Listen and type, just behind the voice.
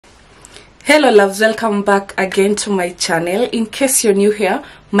Hello loves, welcome back again to my channel. In case you're new here,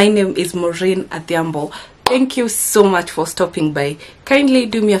 my name is Maureen Adhiambo. Thank you so much for stopping by. Kindly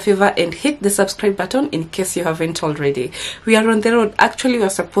do me a favor and hit the subscribe button in case you haven't already. We are on the road. Actually, we are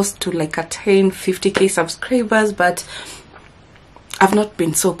supposed to attain 50k subscribers, but I've not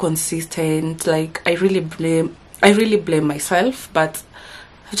been so consistent. I really blame myself, but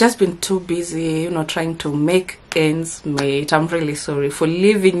I've just been too busy, trying to make ends meet. I'm really sorry for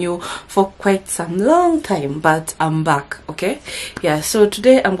leaving you for quite some long time, but I'm back, okay? Yeah, so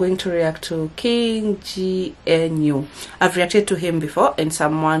today I'm going to react to King GNU. I've reacted to him before and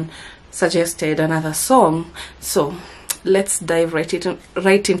someone suggested another song, so let's dive right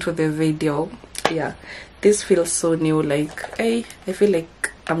into the video. Yeah, this feels so new. I feel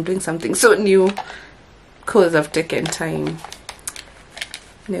like I'm doing something so new because I've taken time.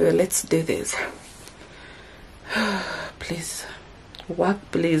 Anyway, let's do this. Please work,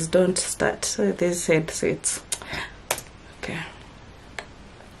 please don't start these headsets. Okay.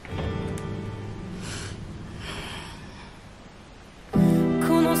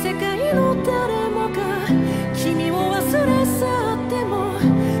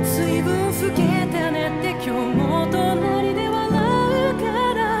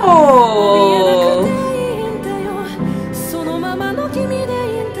 Oh,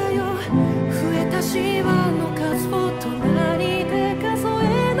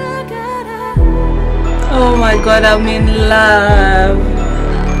 oh my god, I'm in love.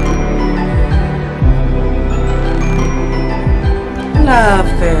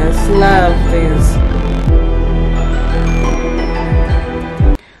 Love this, love this.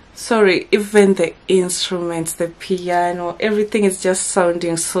 Sorry, even the instruments, the piano, everything is just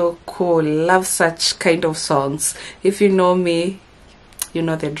sounding so cool. Love such kind of songs. If you know me, you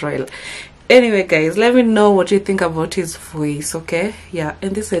know the drill. Anyway guys, let me know what you think about his voice, okay? Yeah,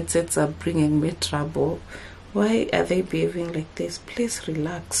 and these headsets are bringing me trouble. Why are they behaving like this? Please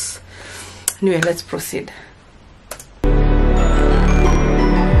relax. Anyway, let's proceed.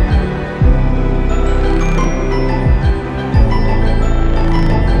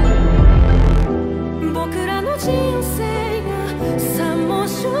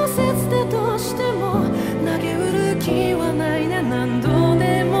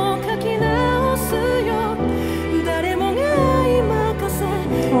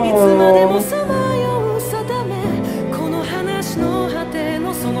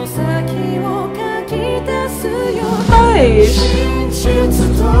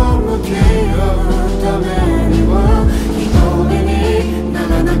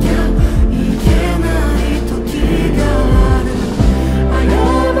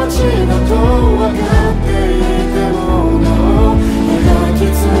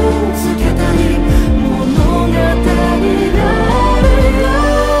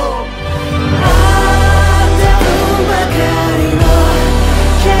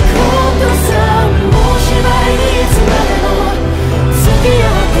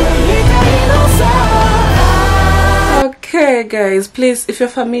 Okay guys, please, if you're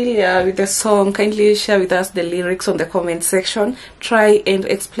familiar with the song, kindly share with us the lyrics on the comment section. Try and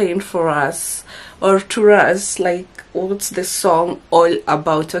explain for us or to us what's the song all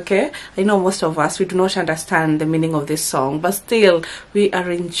about, okay? I know most of us, we do not understand the meaning of this song, but still we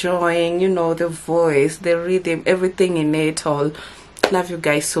are enjoying, the voice, the rhythm, everything in it all. Love you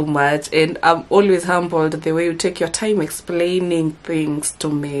guys so much, and I'm always humbled the way you take your time explaining things to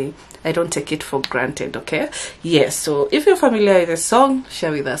me. I don't take it for granted, okay? Yes, so if you're familiar with the song,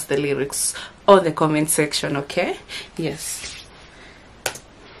 share with us the lyrics on the comment section, okay? Yes.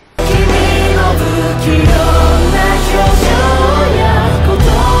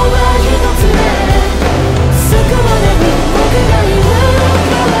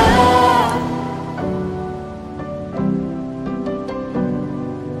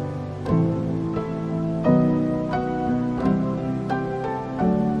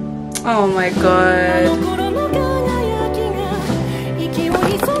 Oh my god.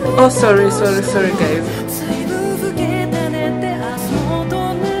 Oh, sorry guys.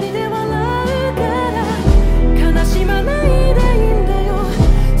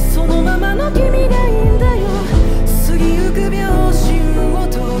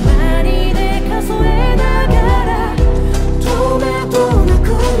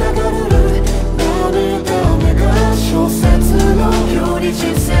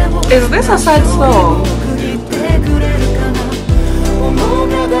 Is this a sad song?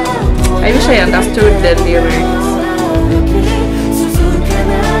 I wish I understood the lyrics.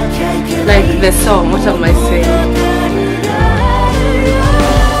 Like the song, what am I saying?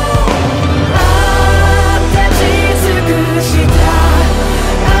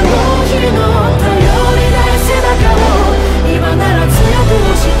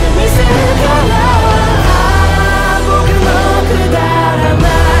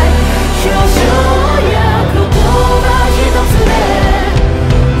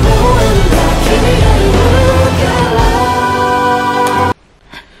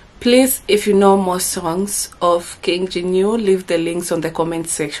 Please, if you know more songs of King Gnu, leave the links on the comment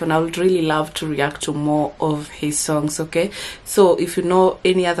section. I would really love to react to more of his songs, okay? So if you know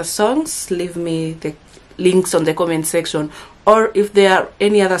any other songs, leave me the links on the comment section. Or if there are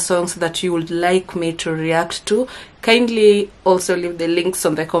any other songs that you would like me to react to, kindly also leave the links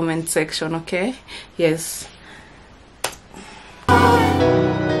on the comment section, okay? Yes.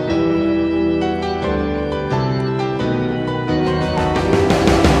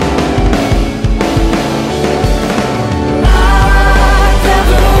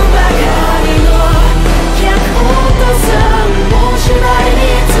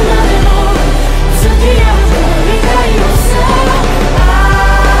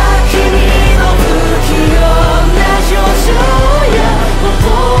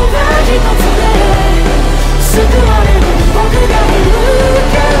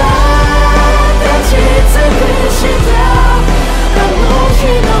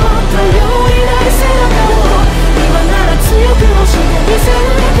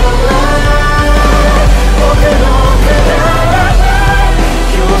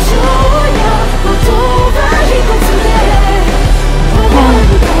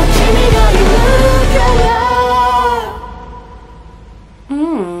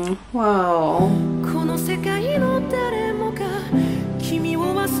 Wow.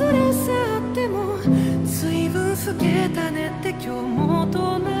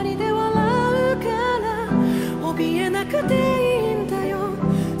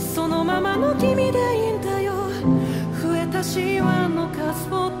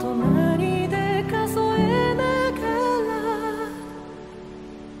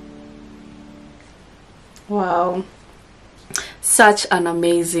 Wow. Such an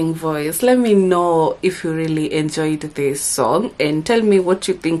amazing voice. Let me know if you really enjoyed this song and tell me what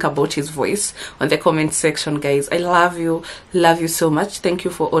you think about his voice on the comment section, guys. I love you so much. Thank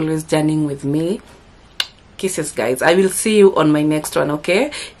you for always journeying with me. Kisses, guys. I will see you on my next one,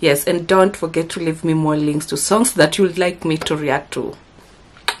 okay? Yes, and don't forget to leave me more links to songs that you would like me to react to.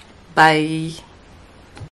 Bye.